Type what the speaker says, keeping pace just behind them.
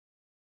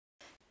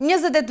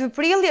22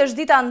 prilli është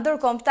dita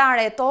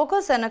ndërkombëtare e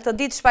tokës e në këtë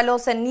ditë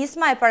shpalosen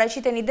nisma e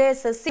paraqiten ide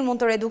se si mund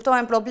të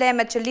reduktohen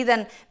problemet që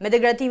lidhen me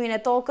degradimin e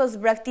tokës,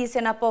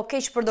 braktisjen apo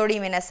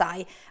keqpërdorimin e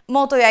saj.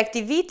 Motoja e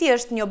këtij viti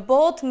është një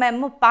botë me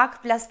më pak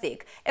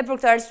plastik. E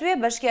për këtë arsye,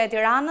 Bashkia e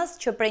Tiranës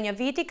që prej një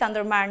viti ka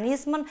ndërmarrë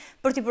nismën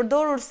për t'i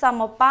përdorur sa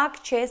më pak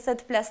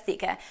qeset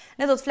plastike.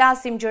 Ne do të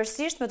flasim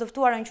gjërësisht me të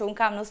ftuarën që unë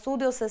kam në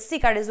studio se si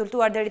ka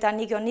rezultuar deri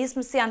tani kjo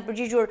nismë, si janë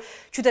përgjigjur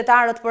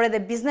qytetarët por edhe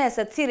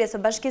bizneset thirrjes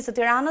së Bashkisë së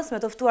Tiranës. Me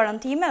të ftuarën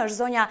time është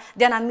zonja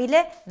Diana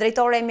Mile,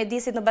 drejtore e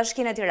mjedisit në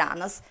Bashkinë e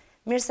Tiranës.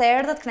 Mirë se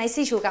erdhët,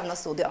 kënaqësi që u kam në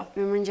studio.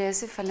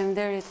 Mirëmëngjesi,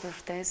 faleminderit për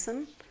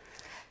ftesën.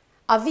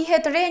 A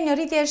vihet re një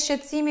rritje e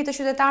shqetësimit të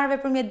qytetarëve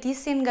për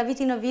mjedisin nga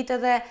viti në vit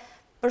edhe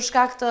për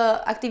shkak të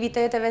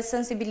aktiviteteve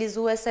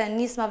sensibilizuese,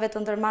 nismave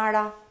të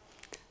ndërmarra?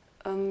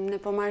 Ne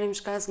po marrim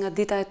shkas nga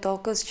dita e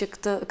tokës që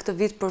këtë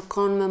vit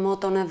përkon me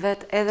moton e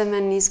vet edhe me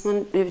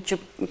nismën që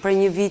për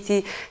një viti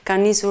ka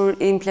nisur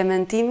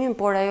implementimin,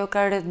 por ajo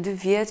ka rreth 2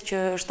 vjet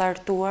që është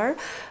hartuar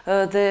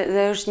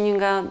dhe është një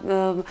nga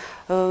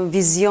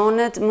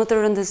vizionet më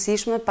të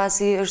rëndësishme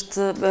pasi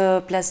është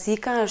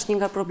plastika, është një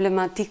nga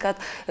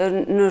problematikat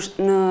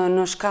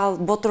në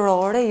shkallë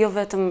botërore, jo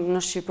vetëm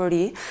në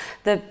Shqipëri,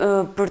 dhe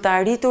për të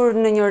arritur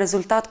në një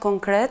rezultat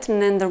konkret,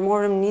 ne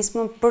ndërmorëm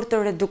nismën për të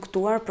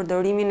reduktuar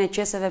përdorimin e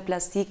qeseve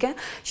plastike,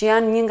 që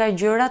janë një nga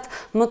gjërat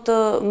më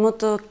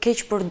të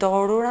keq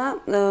përdorura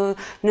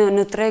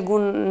në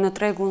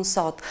tregun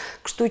sot.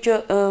 Kështu që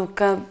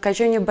ka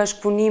qenë një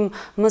bashkëpunim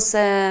më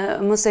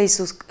se i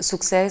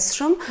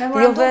suksesshëm.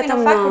 Memorandumi në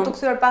fakt për të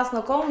kthyer pas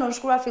në kohë, në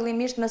shkruar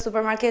fillimisht me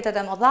supermarketet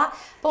e mëdha,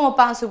 po më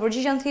pas u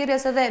përgjigjen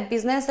thirrjes edhe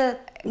bizneset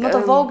më të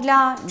vogla,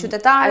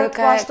 qytetarët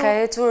po ashtu. Ka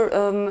ecur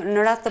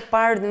në radhë të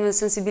parë me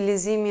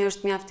sensibilizimi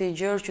është mjaft i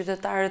gjerë,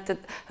 qytetarët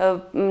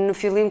në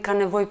fillim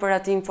kanë nevojë për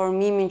atë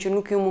informimin që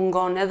nuk ju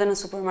mungon edhe në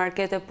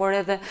supermarkete, por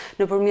edhe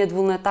nëpërmjet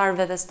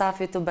vullnetarëve dhe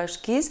stafit të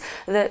bashkisë,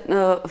 dhe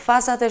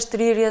fazat e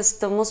shtrirjes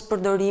të mos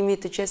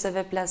përdorimit të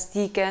qeseve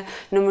plastike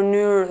në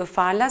mënyrë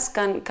falas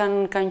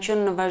kanë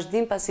qenë në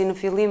vazhdim, pasi në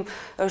fillim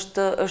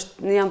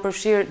janë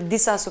përfshirë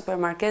disa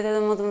supermarkete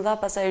dhe më të mëdha,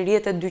 pastaj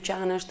rrjetet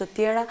dyqanesh të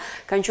tjera,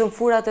 kanë qenë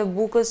furat e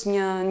bukës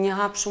një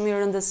hap shumë i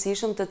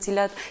rëndësishëm, të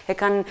cilat e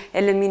kanë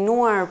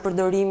eliminuar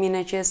përdorimin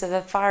e qeseve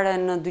fare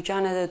në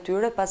dyqanet e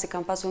tyre, pasi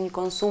kanë pasur një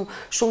konsum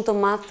shumë të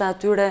madh të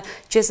atyre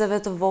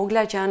qeseve të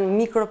vogla që janë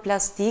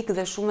mikroplastik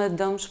dhe shumë e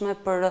dëmshme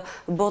për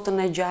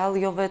botën e gjallë,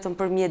 jo vetëm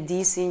për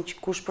mjedisin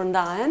që ku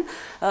shpërndahen.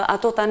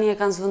 Ato tani e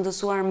kanë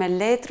zvendësuar me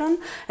letrën.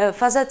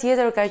 Faza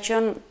tjetër ka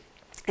qenë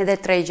edhe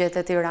tregjet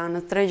e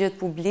Tiranës, tregjet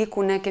publik,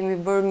 ku ne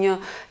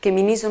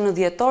kemi nisur në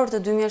dhjetor të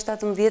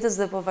 2017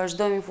 dhe po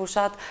vazhdojmë një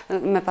fushat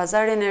me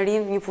pazarin e ri,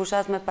 një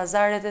fushat me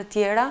pazaret e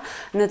tjera,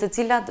 në të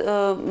cilat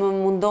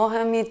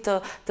mundohemi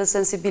të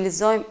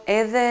sensibilizojmë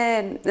edhe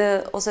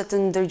ose të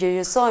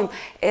ndërgjegjësojmë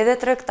edhe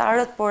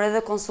tregtarët, por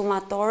edhe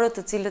konsumatorët,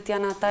 të cilët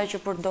janë ata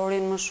që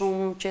përdorin më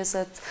shumë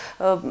qeset.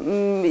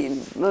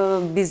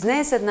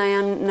 Bizneset na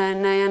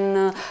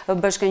janë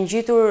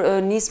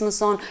bashkangjitur nismën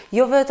son,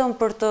 jo vetëm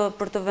për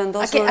të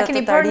vendosur. A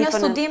keni bërë një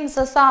studim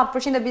se sa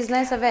përqind e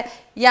bizneseve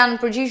janë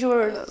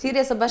përgjigjur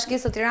thirrjes së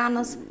Bashkisë së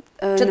Tiranës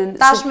që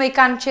tashmë i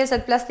kanë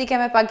qeset plastike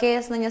me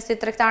pagesë në njësi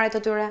tregtare të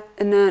tyre?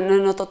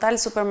 Në total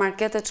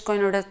supermarketet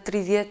shkojnë rreth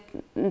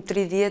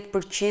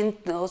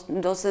 30%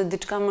 ose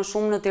diçka më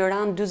shumë, në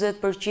Tiranë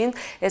 40%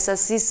 e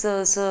sasisë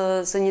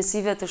së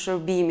njësive të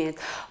shërbimit.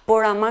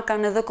 Por ama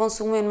kanë edhe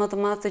konsumin më të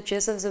madh të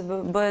qeseve, se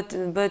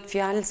bëhet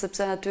fjalë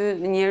sepse aty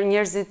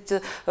njerëzit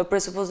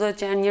presupozohet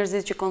që janë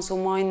njerëzit që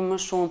konsumojnë më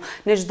shumë.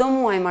 Ne çdo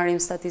muaj marrim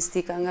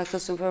statistika nga këto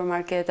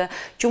supermarkete,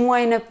 që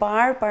muajin e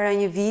parë para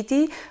një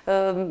viti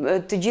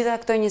të gjitha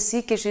këto njësi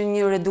kishin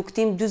një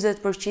reduktim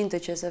 40% të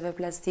qeseve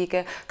plastike,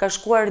 ka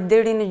shkuar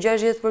deri në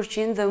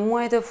 60% dhe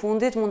muajt e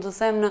fundit mund të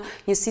them në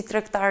njësi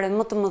tregtare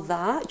më të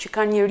mëdha që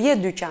kanë një rrjet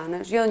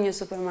dyqanesh, jo një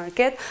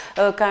supermarket,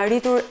 ka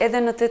arritur edhe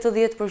në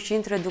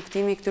 80%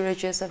 reduktimi këtyre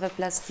qeseve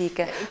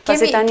plastike.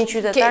 Pasi tani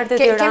qytetarët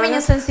e Tiranës kemi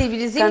një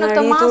sensibilizim në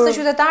këtë masë të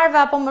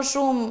qytetarëve apo më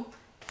shumë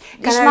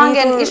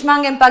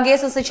ishmangen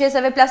pagesës së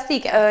qeseve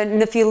plastike?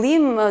 Në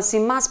fillim, si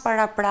mas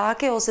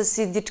paraprake, ose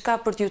si diçka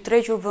për t'ju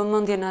trequr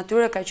vëmendjen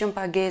atyre, ka qenë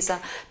pagesa.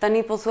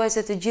 Tani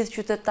pothuajse të gjithë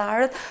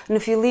qytetarët, në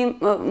fillim,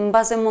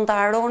 mbase mund të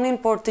haronin,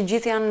 por të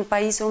gjithë janë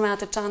pajisur me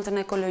atë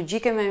çantën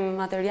ekologjike, me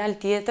material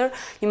tjetër,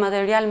 një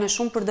material me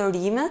shumë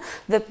përdorime,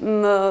 dhe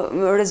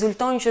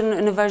rezulton që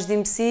në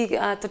vazhdimsi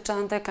atë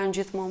çante kanë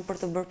gjithmonë për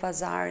të bërë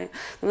pazarin.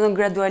 Domethënë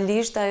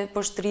gradualisht ajo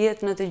po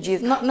shtrihet në të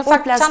gjithë. Në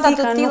fakt çantat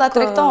të tilla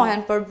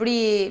tregtohen për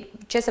bri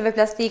qeseve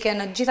plastike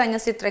në gjitha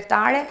njësit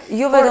tregtare.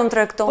 Jo vetëm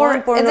tregtohen,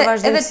 por në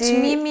vazhdimsi.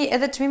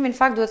 Edhe çmimi në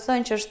fakt duhet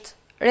thënë që është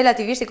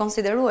relativisht i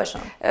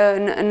konsiderueshëm.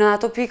 Në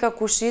ato pika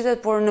ku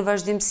shitet, por në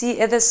vazhdimsi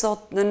edhe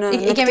sot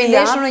I kemi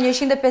ndeshur në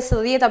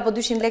 150 apo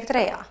 200 lekë të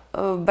reja.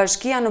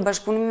 Bashkia në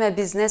bashkëpunim me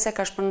biznese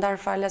ka shpërndar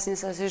falas një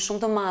sasi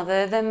shumë të madhe,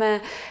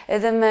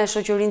 edhe me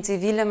shoqërinë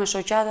civile, me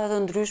shoqata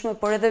të ndryshme,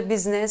 por edhe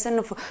biznese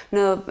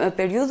në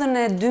periudhën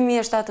e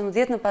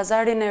 2017 në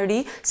pazarin e ri,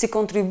 si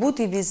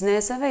kontribut i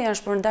bizneseve, janë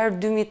shpërndar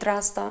 2000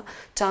 trasta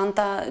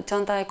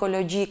çanta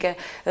ekologjike.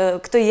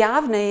 Këtë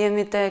javë ne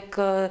jemi tek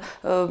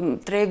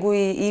tregu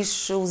i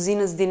ish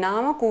uzinës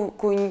Dinamo,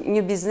 ku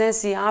një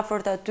biznes i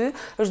afërt aty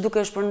është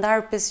duke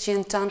shpërndar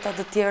 500 çanta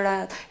të tjera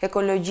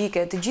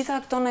ekologjike. Të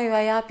gjitha këto ne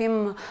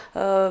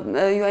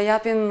ju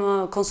japim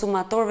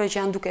konsumatorëve që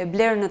janë duke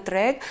bler në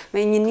treg,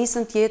 me një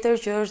nisën tjetër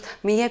që është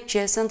me jep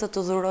qesen të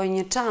dhuroj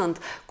një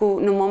çantë, ku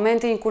në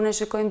momentin kur ne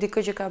shikojmë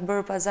dikë që ka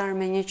bërë pazar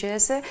me një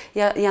qese,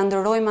 ja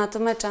ndërrojmë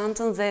atë me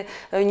çantën dhe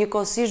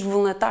njëkohësisht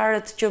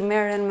vullnetarët që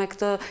merren me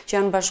këtë, që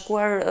janë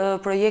bashkuar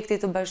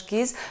projektit të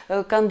bashkisë,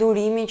 kanë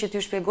durimin që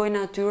t'ju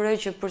shpjegojnë atyre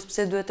që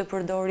pse duhet të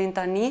përdorin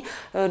tani.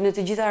 Në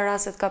të gjitha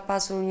rastet ka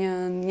pasur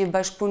një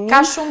bashkëpunim.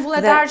 Ka shumë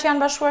vullnetarë që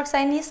janë bashkuar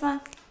kësaj nisme?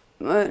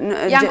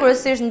 Janë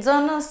kryesisht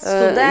nxënës,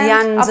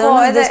 student, apo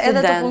edhe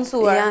të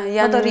punësuar,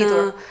 më të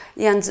rritur?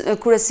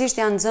 Kryesisht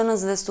janë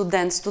nxënës dhe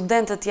student.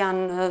 Studentët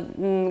janë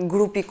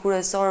grupi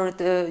kryesor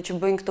që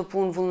bëjnë këtë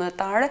punë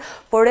vullnetare,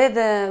 por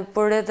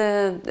edhe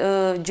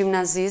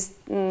gjimnazist,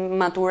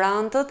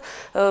 maturantët.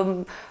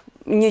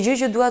 Një gjë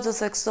që dua të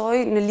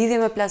theksoj në lidhje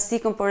me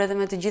plastikën, por edhe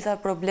me të gjitha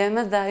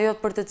problemet dhe ajo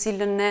për të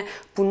cilën ne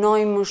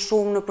punojmë më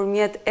shumë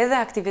nëpërmjet edhe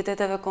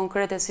aktiviteteve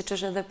konkrete, siç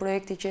është edhe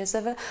projekti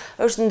qeseve,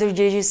 është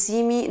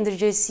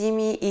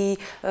ndërgjegjësimi i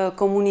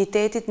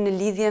komunitetit në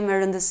lidhje me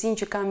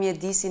rëndësinë që ka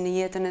mjedisi në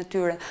jetën e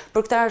tyre.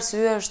 Për këtë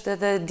arsye është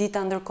edhe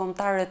dita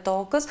ndërkombëtare e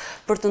tokës,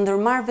 për të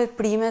ndërmarrë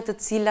veprime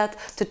të cilat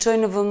të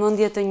çojnë në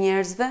vëmendje të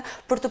njerëzve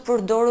për të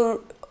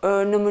përdorur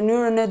në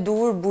mënyrën e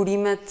duhur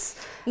burimet.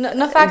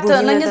 Në fakt,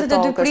 në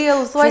 22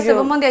 prill, thuaj se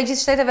vëmendja e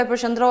gjithë shteteve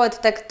përqendrohet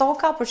tek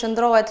toka,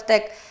 përqendrohet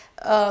tek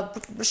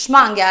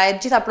shmangja e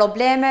gjitha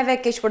problemeve,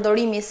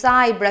 keqpërdorimi i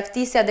saj,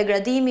 braktisja,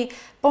 degradimi,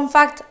 por në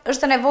fakt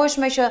është e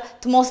nevojshme që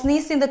të mos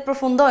nisin dhe të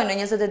përfundojnë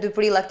në 22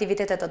 prill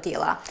aktivitete të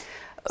tilla.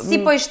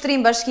 Si po i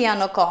shtrim bashkia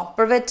në kohë,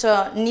 përveç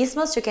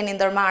nismës që keni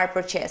ndërmarrë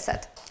për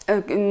qeset?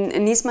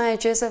 Nisma e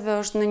qeseve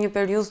është në një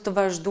periudhë të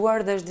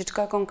vazhduar dhe është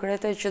diçka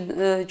konkrete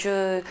që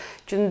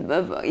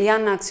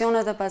janë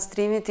aksionet e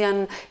pastrimit,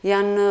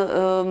 janë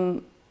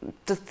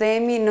të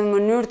themi në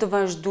mënyrë të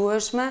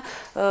vazhdueshme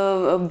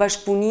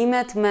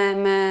bashkëpunimet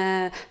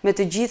me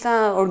të gjitha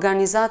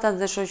organizatat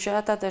dhe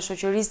shoqatat e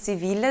shoqërisë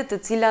civile, të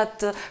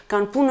cilat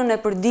kanë punën e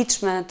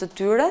përditshme të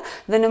tyre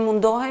dhe ne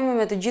mundohemi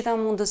me të gjitha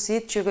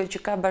mundësitë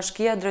që ka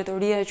bashkia,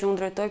 drejtoria që unë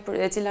drejtoj,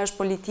 e cila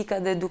është politika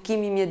dhe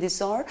edukimi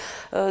mjedisor,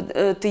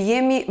 të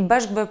jemi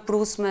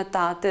bashkëveprues me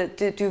ta,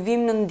 t'ju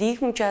vim në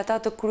ndihmë që ata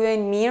të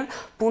kryejnë mirë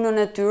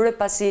punën e tyre,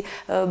 pasi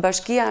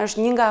bashkia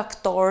është një nga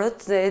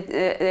aktorët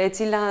e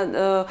cila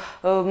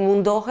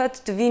mundohet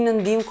të vinë në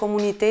ndihmë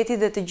komunitetit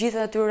dhe të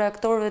gjitha atyre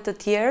aktorëve të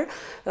tjerë,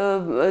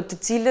 të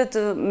cilët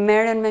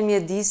merren me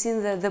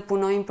mjedisin dhe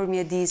punojnë për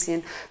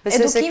mjedisin.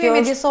 Edukimi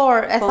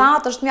mjedisor, e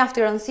thatë, është mjaft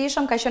i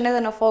rëndësishëm, ka qenë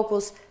edhe në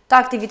fokus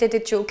të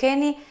aktivitetit që u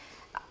keni.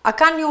 A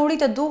kanë një uri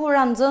të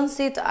duhura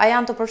nxënësit, a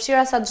janë të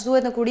përfshira sa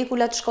ç'duhet në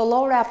kurrikulat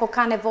shkollore, apo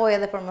ka nevojë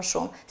edhe për më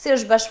shumë? Si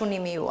është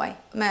bashkëpunimi juaj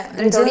me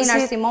drejtorinë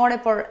arsimore,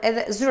 por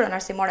edhe zyrën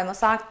arsimore më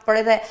saktë, por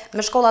edhe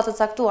me shkolla të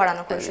caktuara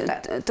në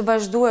kryeqytet? Të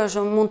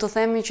vazhdueshëm, mund të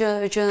themi që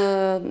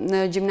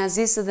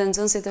gjimnazistët dhe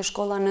nxënësit e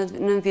shkollave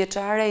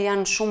nënvjeçare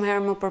janë shumë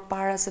herë më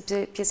përpara se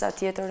pjesa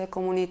tjetër e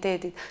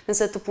komunitetit.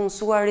 Nëse të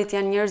punësuarit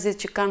janë njerëzit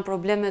që kanë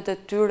problemet e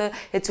tyre,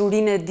 e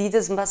curinë e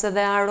ditës, mbas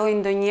edhe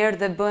harrojnë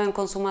ndonjëherë dhe bëhen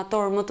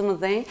konsumatorë më të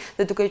mëdhenj,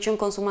 dhe duke qenë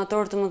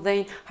konsumatorë të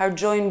mëdhenj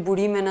harxojnë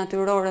burime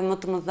natyrore më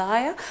të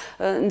mëdhaja.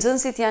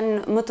 Nxënësit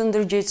janë më të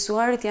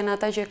ndërgjegjësuarit, janë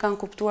ata që kanë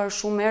kuptuar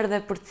shumë herë dhe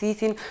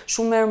përthithin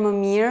shumë herë më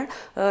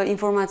mirë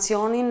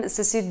informacionin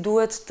se si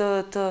duhet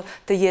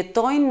të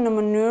jetojnë në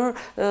mënyrë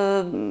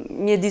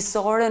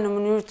mjedisore, në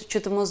mënyrë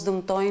që të mos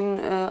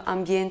dëmtojnë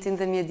ambientin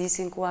dhe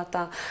mjedisin ku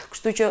ata.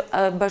 Kështu që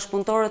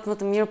bashkëpunëtorët më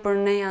të mirë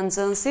për ne janë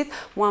nxënësit.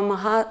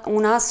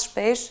 Unë as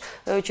shpesh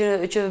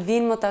që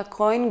vinë më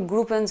takojnë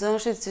grupe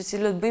nxënësit të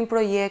cilët bëjnë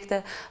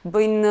projekte,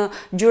 bëjnë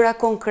gjëra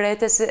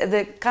konkrete dhe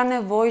ka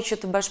nevojë që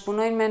të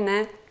bashkëpunojnë me ne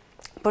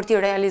për t'i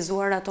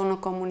realizuar ato në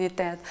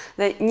komunitet.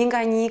 Dhe një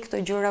nga një këto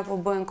gjëra po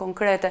bëhen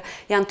konkrete.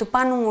 Janë të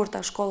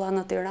panumërta shkolla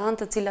në Tiranë,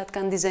 të cilat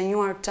kanë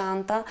dizenjuar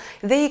çanta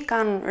dhe i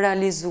kanë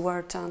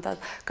realizuar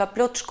çantat. Ka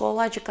plot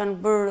shkolla që kanë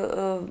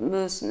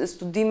bërë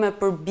studime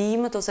për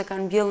bimët ose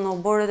kanë mbjellë në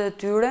oborret e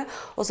tyre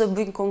ose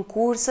bëjnë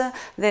konkurse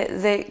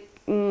dhe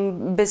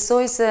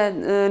besoj se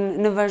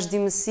në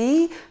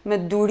vazhdimësi, me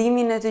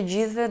durimin e të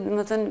gjithëve,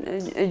 më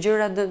thënë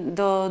gjërat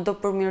do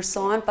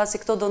përmirësohen,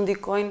 pasi këto do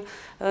ndikojnë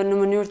në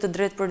mënyrë të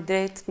drejtë për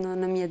drejtë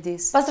në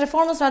mjedis. Pas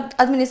reformës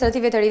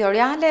administrative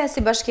territoriale,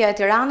 si Bashkia e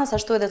Tiranës,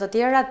 ashtu edhe të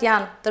tjerat,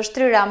 janë të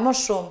shtrira më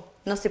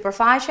shumë në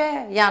sipërfaqe,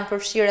 janë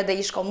përfshirë edhe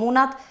ish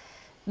komunat.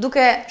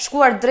 duke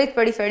shkuar drejt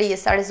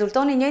periferisë, a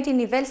rezulton i njëjti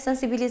nivel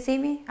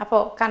sensibilizimi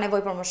apo ka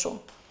nevojë për më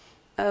shumë?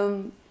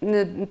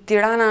 Në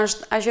Tirana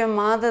është aq e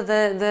madhe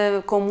dhe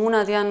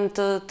komunat janë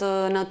të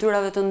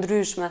natyrave të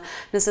ndryshme.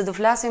 Nëse do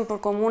flasim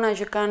për komuna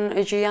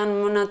që janë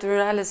më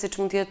natyrale, siç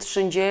mund të jetë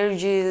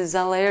Shëngjergji,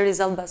 Zalleri,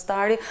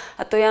 Zallbastari,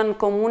 ato janë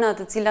komuna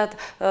të cilat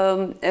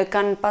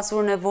kanë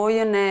pasur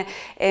nevojën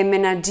e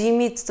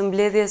menaxhimit të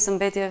mbledhjes së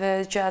mbetjeve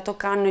që ato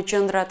kanë në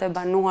qendrat e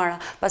banuara.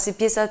 Pasi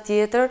pjesa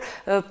tjetër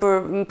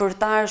për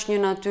ta është një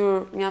natyrë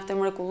mjaft e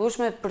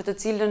mrekullueshme për të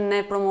cilën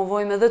ne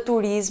promovojmë edhe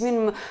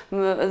turizmin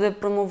dhe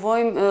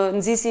promovojmë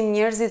nxisim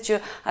njerëzit që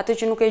ato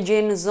që nuk e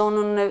gjejnë në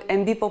zonën e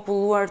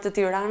mbipopulluar të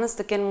Tiranës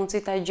të kenë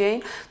mundësi ta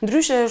gjejnë.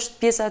 Ndryshe është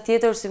pjesa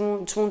tjetër që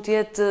mund të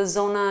jetë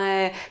zona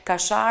e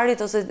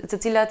Kasharit ose të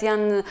cilat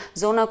janë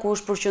zona ku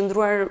është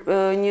përqendruar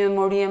një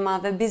mori e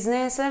madhe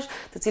biznesesh,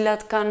 të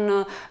cilat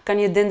kanë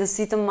një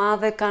dendësi të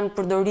madhe, kanë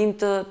përdorim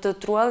të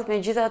truallit,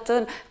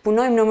 megjithatë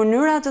punojmë në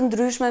mënyra të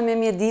ndryshme me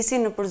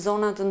mjedisin nëpër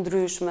zona të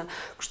ndryshme.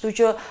 Kështu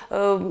që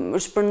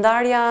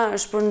shpërndarja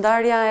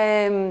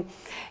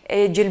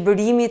e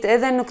gjelbërimit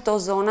edhe në këto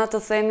zona, të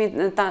themi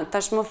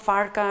tashmë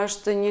Farka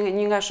është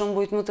një nga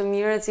shembujt më të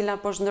mirë e cila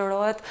po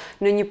shndërrohet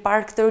në një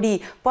park të ri.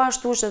 Po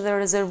ashtu është edhe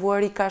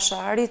rezervuari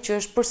Kasharit që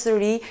është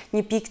përsëri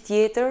një pikë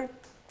tjetër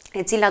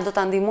e cila do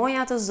ta ndihmojë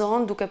atë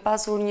zonë duke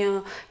pasur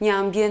një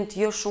ambient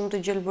jo shumë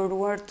të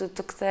gjelbëruar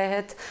të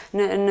kthehet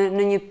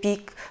në një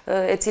pikë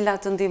e cila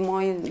të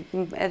ndihmojë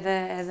edhe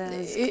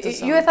këtë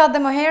zonë. Ju e thatë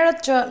dhe më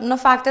herët që në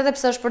fakt edhe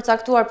pse është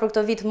përcaktuar për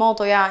këtë vit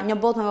motoja një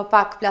botë me më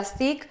pak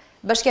plastik,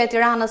 Bashkia e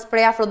Tiranës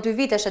prej afro 2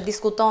 vitesh e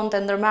diskutonte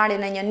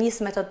ndërmarrjen e një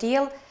nisme të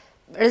tillë,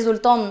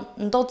 rezulton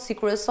ndot si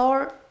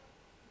kryesor,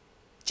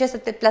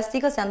 qeset e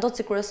plastikës janë ndot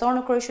si kryesor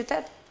në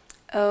kryeqytet?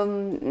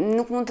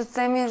 Nuk mund të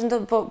themi,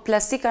 po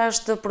plastika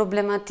është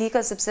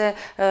problematika sepse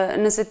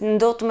nëse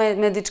ndot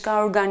me diçka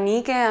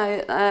organike,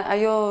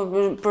 ajo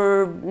për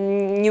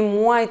një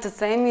muaj të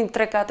themi,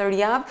 3-4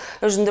 javë,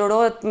 është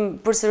ndërohet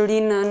përsëri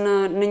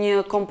në një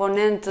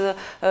komponent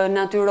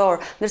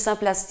natyror. Ndërsa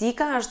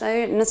plastika është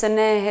ajo, nëse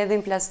ne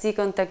hedhim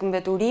plastikën tek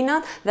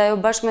mbeturinat dhe ajo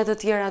bashkë me të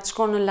tjerat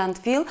shkon në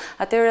landfill,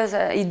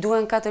 atëherë i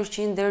duhen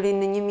 400 deri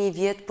në 1000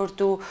 vjet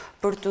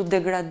për tu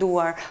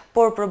degraduar.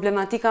 Por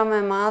problematika më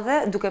e madhe,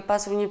 duke pasur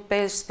një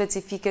peshë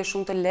specifike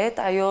shumë të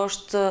lehtë, ajo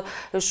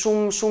është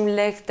shumë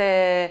lehtë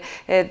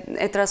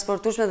e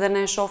transportueshme dhe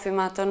ne e shohim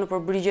atë në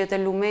përbrigjet e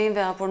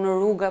lumenjve apo në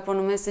rrugë apo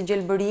në mes të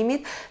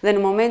gjelbërimit dhe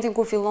në momentin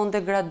kur fillon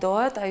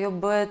degradohet, ajo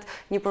bëhet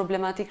një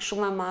problematik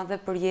shumë e madhe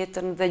për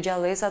jetën dhe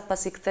gjallësat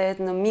pasi kthehet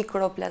në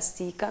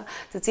mikroplastika,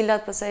 të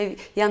cilat pastaj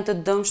janë të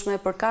dëmshme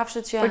për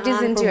kafshët që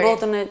janë për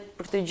botën e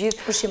për të gjithë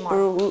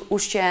për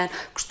ushqen.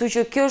 Kështu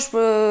që ky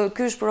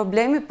është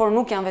problemi, por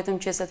nuk janë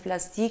vetëm qeset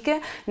plastike,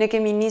 ne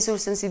kemi nisur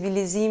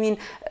sensibilizimin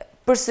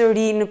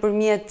përsëri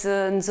nëpërmjet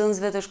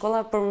nxënësve të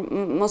shkolla për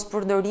mos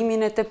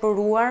përdorimin e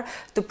tepëruar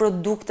të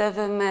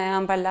produkteve me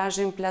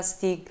ambalazhin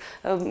plastik.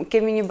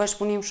 Kemi një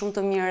bashkëpunim shumë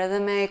të mirë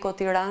edhe me Eko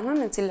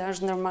Tiranën, e cila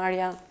është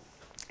ndërmarrja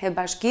e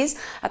bashkisë.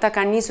 Ata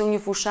kanë nisur një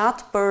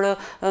fushat për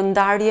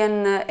ndarjen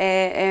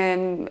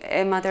e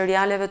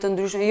materialeve të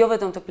ndryshme, jo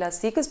vetëm të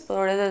plastikës,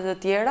 por edhe të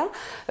tjera.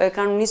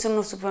 Kanë nisur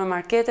në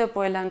supermarkete,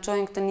 po e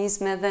lançojnë këtë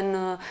nismë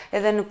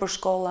edhe në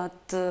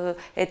përshkollat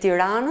e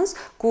Tiranës,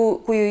 ku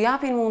ju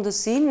japin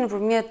mundësinë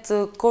nëpërmjet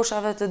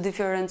koshave të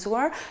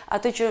diferencuar,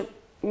 atë që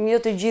jo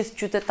të gjithë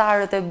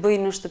qytetarët e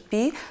bëjnë në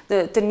shtëpi,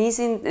 të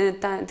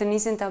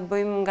nisin ta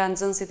bëjmë nga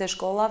nxënësit e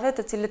shkollave,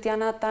 të cilët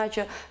janë ata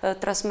që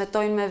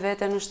transmetojnë me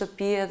vete në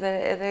shtëpi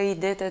edhe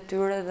idetë e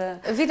tyre.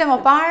 Vite më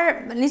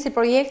parë nisi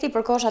projekti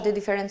për koshat e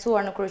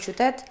diferencuar në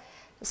kryeqytet.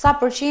 Sa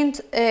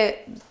përqind e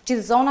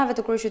gjithë zonave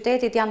të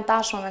kryeqytetit janë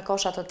tashmë me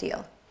kosha të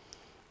tillë?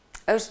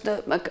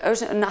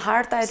 Është në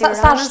harta e Tiranës.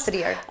 Sa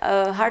shtrirë?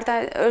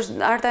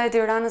 Harta e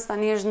Tiranës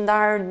tani është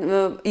ndarë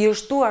i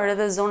shtuar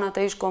edhe zonat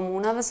e ish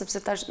komunave, sepse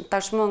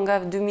tashmë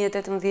nga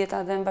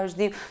 2018 dhe në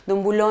vazhdim do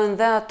mbulohen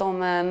dhe ato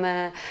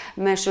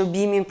me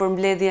shërbimin për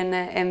mbledhjen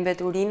e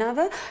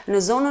mbeturinave. Në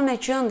zonën e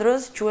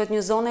qendrës quhet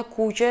një zonë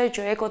kuqe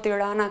që Eko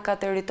Tirana ka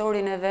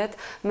territorin e vet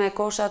me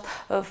koshat.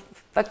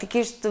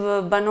 Faktikisht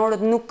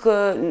banorët nuk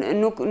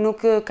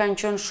kanë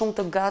qenë shumë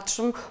të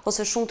gatshëm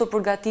ose shumë të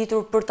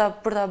përgatitur për ta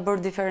bërë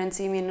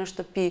diferencimin në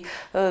shtëpi.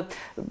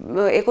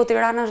 Eko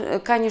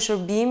Tirana ka një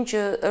shërbim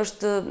që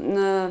është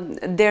në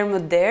derë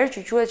më derë,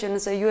 që quhet që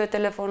nëse ju e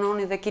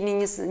telefononi dhe keni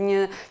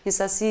një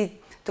sasi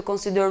të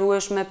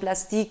konsiderueshme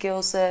plastike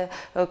ose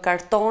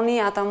kartoni,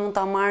 ata mund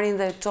ta marrin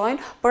dhe e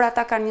çojnë, por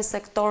ata kanë një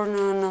sektor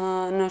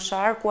në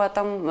shar ku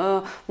ata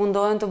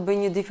mundohen të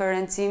bëjnë një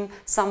diferencim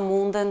sa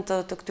munden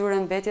të këtyre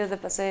mbetjeve dhe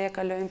pastaj e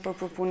kalojnë për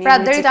përpunimin. Pra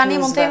deri tani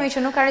mund të themi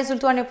që nuk ka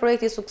rezultuar një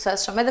projekt i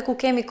suksesshëm, edhe ku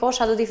kemi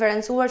kosha të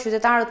diferencuar,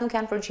 qytetarët nuk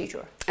janë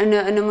përgjigjur.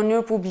 Në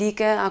mënyrë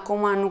publike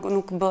akoma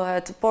nuk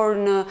bëhet, por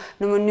në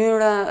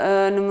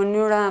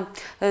mënyra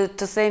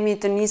të themi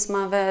të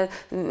nismave,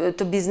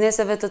 të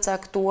bizneseve të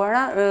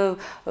caktuara,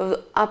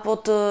 apo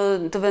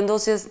të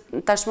vendosjes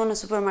tashmë në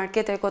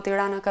supermarkete Eko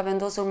Tirana ka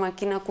vendosur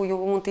makina ku ju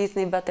mund të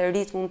hidhni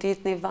baterit, mund të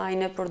hidhni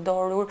vajin e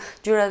përdorur,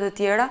 gjërat e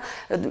tjera.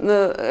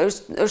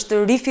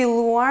 Është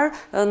rifilluar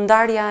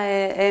ndarja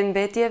e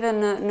mbetjeve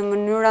në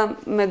mënyra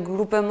me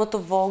grupe më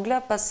të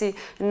vogla, pasi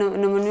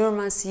në mënyrë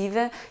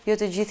masive jo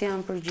të gjithë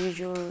janë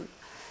përgjigjur.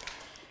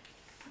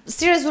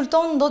 Si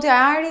rezulton ndotja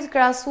e ajrit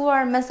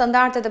krahasuar me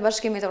standardet e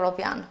Bashkimit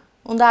Evropian?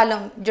 U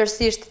ndalëm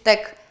gjërësisht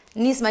tek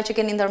nisma që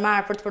keni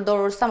ndërmarrë për të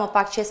përdorur sa më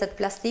pak qeset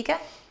plastike?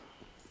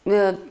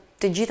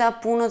 Të gjitha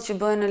punët që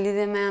bëhen në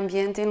lidhje me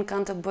ambientin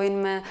kanë të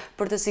bëjnë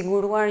për të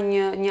siguruar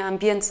një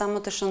ambient sa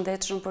më të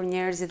shëndetshëm për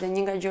njerëzit, dhe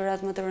një nga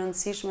gjërat më të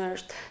rëndësishme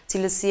është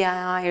cilësia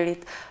e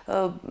ajrit.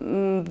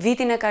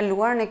 Vitin e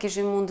kaluar ne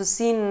kishim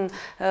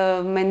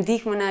mundësinë me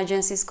ndihmën e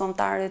Agjencisë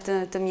Kombëtare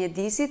të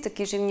Mjedisit të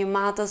kishim një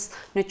matës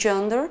në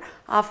qendër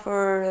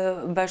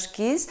afër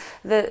bashkisë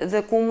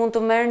dhe ku mund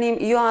të merrnim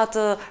jo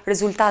atë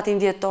rezultatin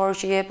vjetor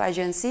që jep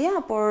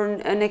agjencia, por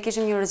ne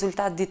kishim një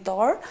rezultat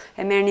ditor,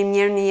 e merrnim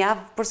një herë në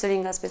javë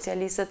përsëri nga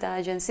specialistët e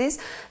agjencisë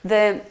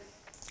dhe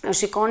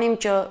shikonim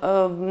që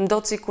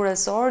ndotësi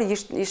kryesor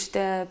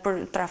ishte për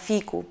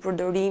trafiku,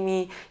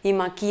 përdorimi i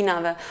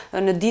makinave.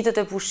 Në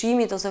ditët e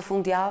pushimit ose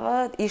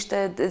fundjavë ishte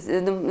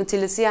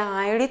cilësia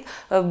e ajrit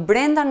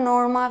brenda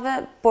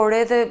normave, por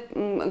edhe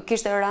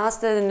kishte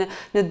raste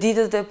në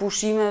ditët e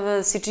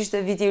pushimeve, siç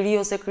ishte viti i ri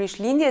ose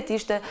Krishtlindjet,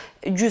 ishte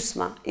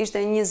gjysma,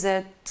 ishte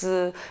 20,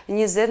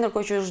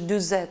 ndërkohë që është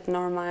 40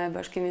 norma e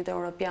Bashkimit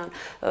Evropian.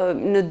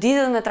 Në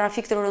ditët me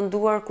trafik të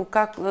rënduar ku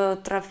ka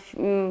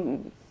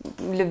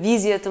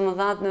lëvizje të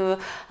mëdha në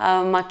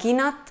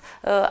makinat,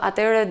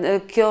 atëherë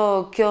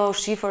kjo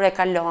shifër e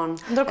kalon.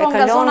 Ndërkohë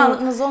nga zona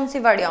në zonë si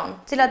varion,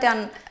 cilat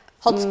janë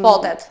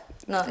hotspotet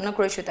në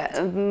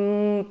kryeqytet?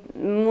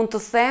 Mund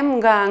të them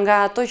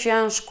nga ato që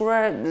janë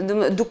shkruar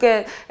duke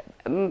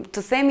të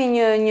themi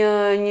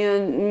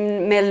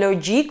me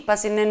logjik,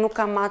 pasi ne nuk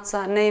ka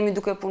matca, ne jemi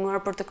duke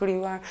punuar për të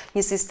krijuar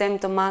një sistem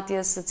të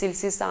matjes së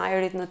cilësisë së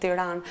ajrit në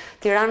Tiranë.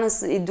 Tiranës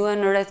i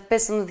duhen rreth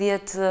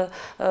 15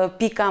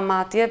 pika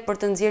matje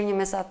për të nxjerrë një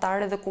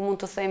mesatare dhe ku mund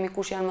të themi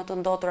kush janë më të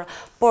ndotura.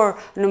 Por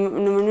në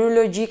mënyrë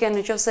logjike,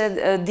 nëse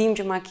dim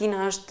që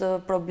makina është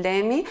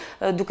problemi,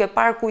 duke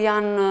parë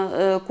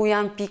ku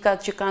janë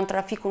pikat që kanë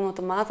trafikun më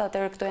të madh,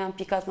 atëherë këto janë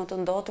pikat më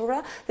të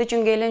ndotura dhe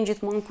që ngelen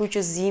gjithmonë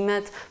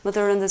kryqëzimet më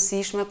të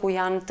rëndësishme ku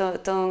janë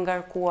të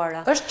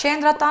ngarkuara. Është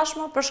qendra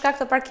tashmë për shkak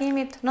të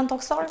parkimit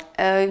nëntoksor?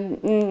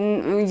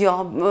 Jo,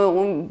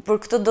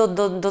 për këtë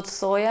do të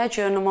thoja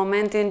që në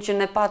momentin që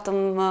ne patëm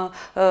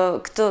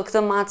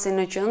këtë matësi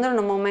në qendër,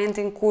 në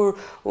momentin kur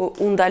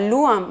u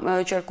ndaluam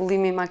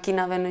qarkullimi i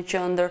makinave në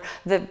qendër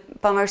dhe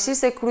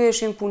pavarësisht se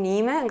kryeshin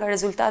punime, nga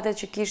rezultatet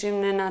që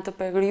kishim në atë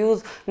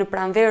periudhë në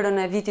pranverën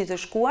e vitit të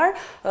shkuar,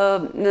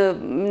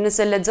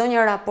 nëse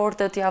lexonja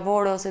raportet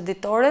javore ose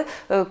ditore,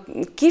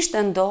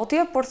 kishte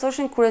ndotje, por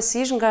thoshin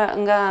kryesisht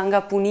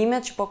nga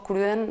punimet që po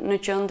kryen në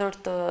qendër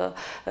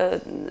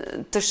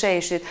të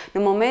sheshit.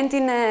 Në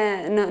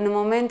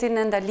momentin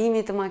e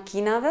ndalimit të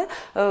makinave,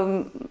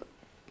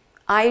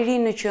 ajri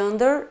në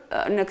qendër,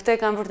 në këtë e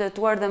kanë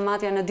vërtetuar dhe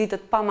matja në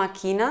ditët pa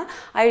makina,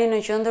 ajri në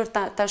qendër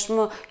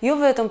tashmë jo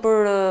vetëm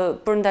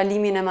për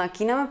ndalimin e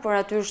makinave, por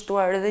aty është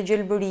shtuar edhe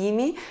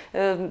gjelbërimi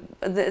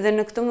dhe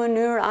në këtë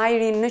mënyrë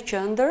ajri në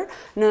qendër,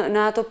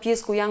 në ato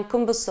pjesë ku janë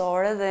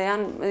këmbësore dhe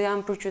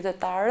janë për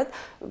qytetarët,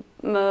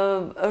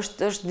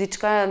 është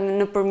diçka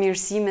në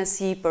përmirësime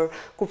sipër.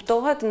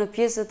 Kuptohet në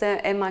pjesët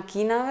e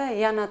makinave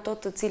janë ato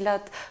të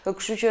cilat,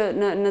 kështu që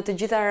në të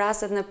gjitha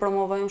rastet ne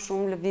promovojmë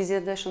shumë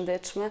lëvizjet e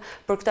shëndetshme.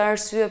 Për këtë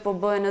arsye po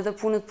bëhen edhe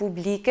punët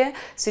publike,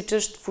 siç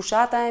është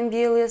fushata e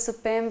mbjelljes së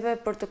pemëve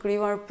për të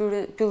krijuar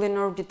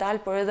pyllin orbital,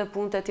 por edhe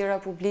punët e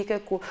tjera publike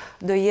ku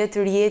do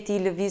jetë rjeti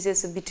i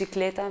lëvizjes së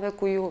biçikletave,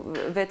 ku ju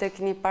vetë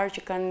keni parë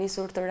që kanë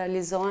nisur të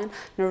realizohen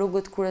në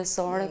rrugët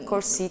kryesore,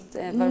 korsit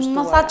e vazhduara.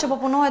 Më thatë që po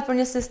punohet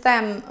për një sistem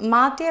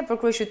matje për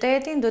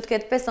kryeqytetin, duhet të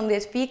ketë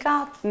 15 pika.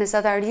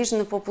 Mesatarisht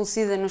në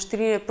popullsi dhe në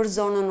shtrirje për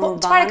zonën urbane.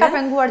 Çfarë ka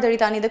penguar deri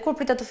tani dhe kur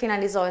pritet të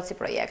finalizohet si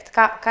projekt?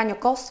 Ka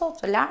një kosto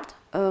të lartë?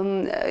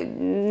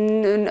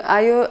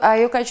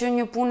 Ajo ka qenë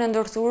një punë e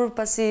ndërthurur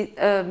pasi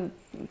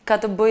ka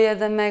të bëjë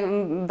edhe me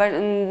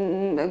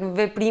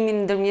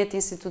veprimin ndërmjet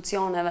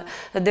institucioneve.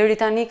 Deri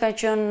tani ka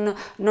qenë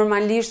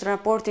normalisht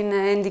raportin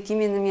e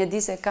ndikimit në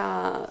mjedis e ka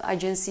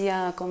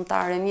Agjencia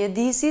Kombëtare e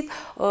Mjedisit,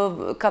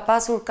 ka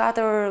pasur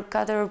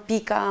 4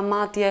 pika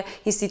matje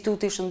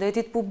Instituti i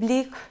Shëndetit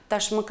Publik,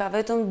 tashmë ka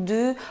vetëm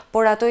 2,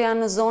 por ato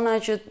janë në zona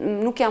që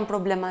nuk janë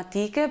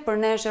problematike, për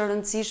ne është e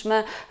rëndësishme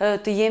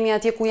të jemi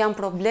atje ku janë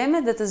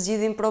problemet dhe të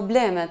zgjidhim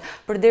problemet.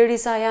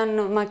 Përderisa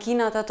janë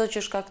makinat ato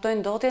që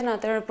shkaktojnë ndotjen,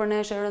 atëherë për ne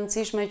ne është e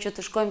rëndësishme që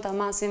të shkojmë ta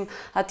masim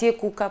atje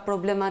ku ka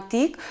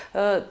problematik,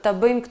 ta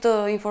bëjmë këtë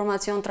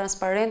informacion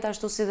transparent,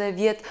 ashtu si dhe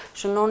vjet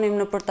shënonim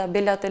në për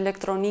tabelat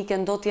elektronike,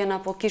 ndotjen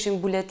apo kishim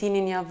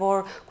buletinin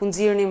javor ku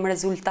nxirrnim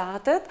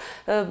rezultatet.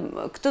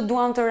 Këtë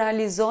duam të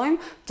realizojmë,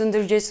 të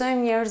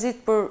ndërgjegjsojmë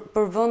njerëzit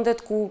për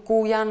vendet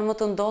ku janë më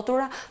të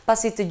ndotura,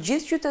 pasi të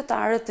gjithë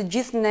qytetarët, të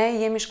gjithë ne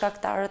jemi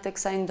shkaktarët e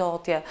kësaj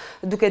ndotje.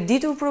 Duke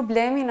ditur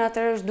problemin,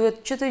 atëherë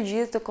duhet që të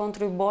gjithë të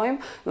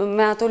kontribojmë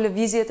me ato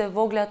lëvizjet e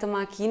vogla të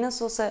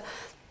makinës ose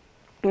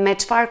me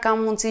çfarë ka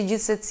mundësi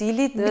gjithë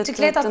secili të ndihmojë.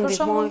 Bicikletat për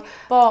shembull,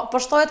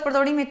 po shtohet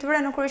përdorimi i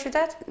tyre në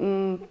kryeqytet?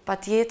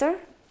 Patjetër.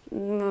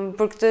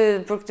 Për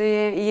këtë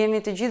jemi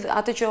të gjithë,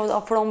 atë që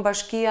ofron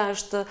bashkia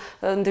është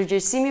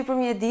ndërgjegjësimi për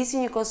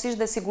mjedisin, njëkohësisht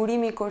dhe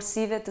sigurimi i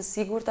korsive të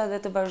sigurta dhe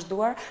të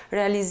vazhduar,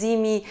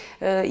 realizimi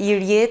i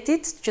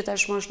rjetit, që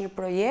tashmë është një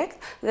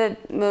projekt, dhe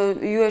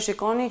ju e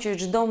shikoni që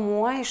çdo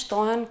muaj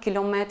shtohen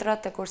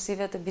kilometrat e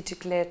korsive të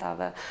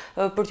bicikletave,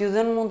 për t'ju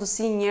dhënë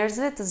mundësi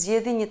njerëzve të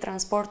zgjedhin një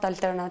transport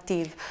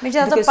alternativ.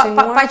 Megjithatë,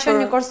 pa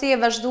qenë një korsi e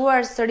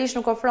vazhduar, sërish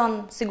nuk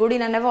ofron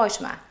sigurinë e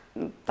nevojshme.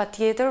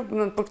 Patjetër,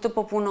 për këtë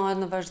po punohet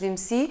në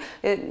vazhdimsi.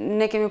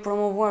 Ne kemi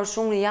promovuar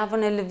shumë në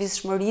javën e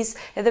lëvizshmërisë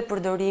edhe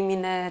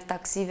përdorimin e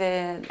taksive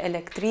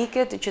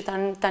elektrike, që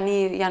tani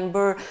janë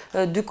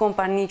bërë 2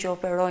 kompani që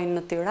operojnë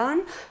në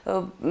Tiranë.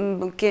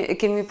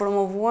 Kemi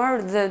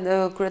promovuar dhe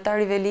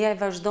kryetari Veliaj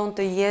vazhdon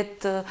të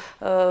jetë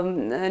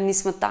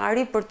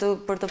nismëtari për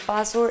të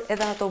pasur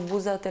edhe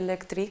autobusat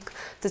elektrik,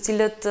 të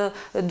cilët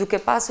duke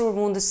pasur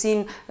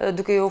mundësinë,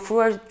 duke i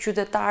ofruar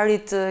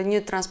qytetarit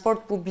një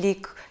transport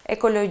publik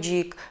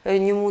ekologjik,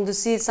 një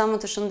mundësi sa më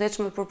të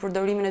shëndetshme për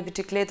përdorimin e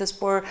bicikletës,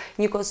 por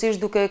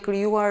njëkohësisht duke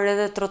krijuar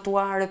edhe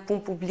trotuare,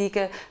 punë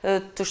publike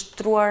të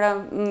shtruara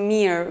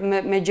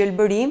mirë me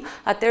gjelbërim,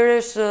 atëherë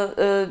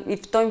i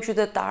ftojmë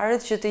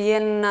qytetarët që të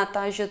jenë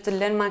ata që të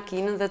lënë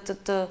makinën dhe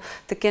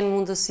të kenë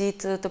mundësi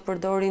të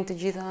përdorin të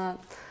gjitha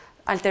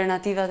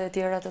alternativat e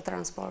tjera të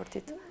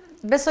transportit.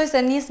 Besoj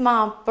se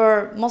nisma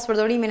për mos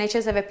përdorimin e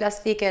qeseve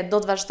plastike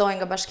do të vazhdojnë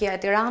nga Bashkia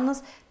e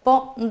Tiranës,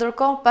 po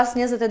ndërkohë pas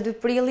 22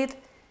 prillit,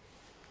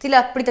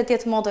 cila pritet të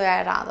jetë motoja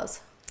e radhës?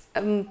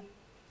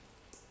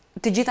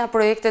 Të gjitha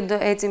projektet do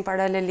ecin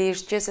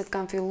paralelisht, qeset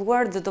kanë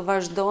filluar dhe do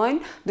vazhdojnë,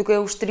 duke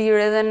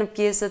ushtrirë edhe në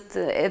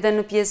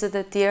pjesët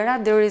e tjera,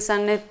 derisa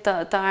ne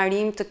të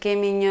arrijmë të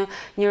kemi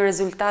një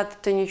rezultat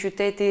të një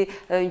qyteti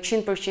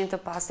 100% të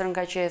pastër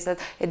nga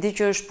qeset. E di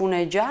që është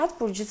punë e gjatë,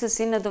 por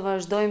gjithsesi ne do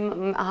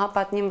vazhdojmë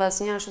hapat një mbas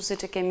një, ashtu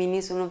siç e kemi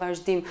nisur në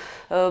vazhdim.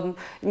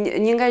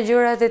 Një nga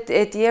gjërat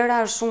e tjera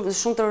shumë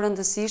të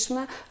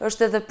rëndësishme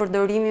është edhe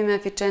përdorimi me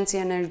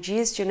eficiencë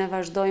energjisë, që ne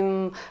vazhdojmë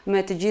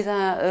me të gjitha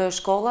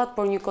shkollat,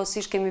 por njëkohësisht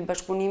kemi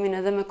bashkëpunimin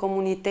edhe me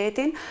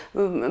komunitetin,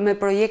 me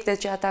projektet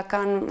që ata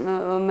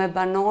kanë me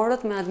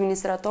banorët, me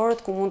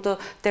administratorët, ku mund të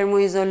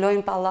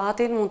termoizolojnë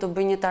pallatin, mund të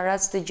bëjnë një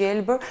tarac të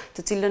gjelbër,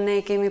 të cilën ne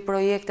kemi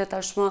projekte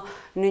tashmë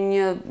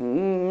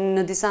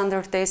në disa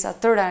ndërtesa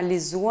të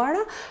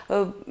realizuara,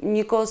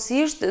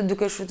 njëkohësisht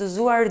duke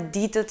shfrytëzuar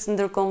ditët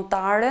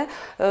ndërkombëtare.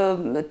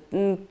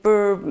 Për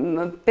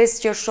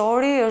 5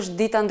 qershori është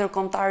dita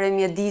ndërkombëtare e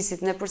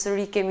mjedisit, ne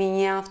përsëri kemi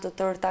një javë të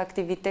tërë të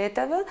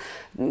aktiviteteve,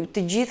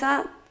 të gjitha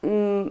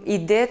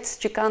idet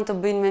që kanë të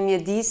bëjnë me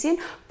mjedisin,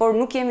 por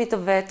nuk jemi të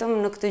vetëm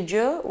në këtë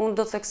gjë. Unë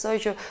do të theksoj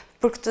që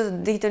për këtë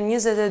ditën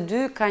 22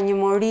 ka një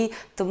mori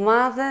të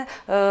madhe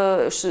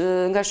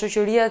nga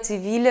shoqëria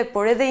civile,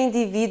 por edhe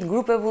individ,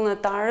 grupe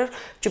vullnetarësh,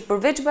 që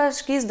përveç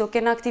bashkisë do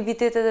kenë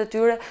aktivitetet e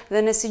tyre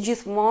dhe ne si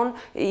gjithmonë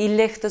i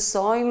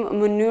lehtësojmë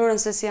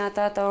mënyrën se si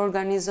ata ta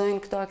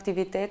organizojnë këto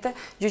aktivitete,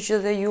 gjë që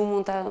dhe ju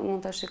mund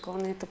ta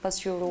shikoni të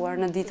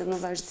pasqyruar në ditët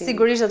në vazhdim.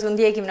 Sigurisht do t'u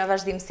ndjekim në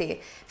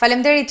vazhdimsi.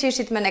 Faleminderit që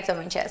ishit me ne këtë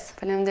mëngjes.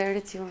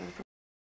 Faleminderit ju.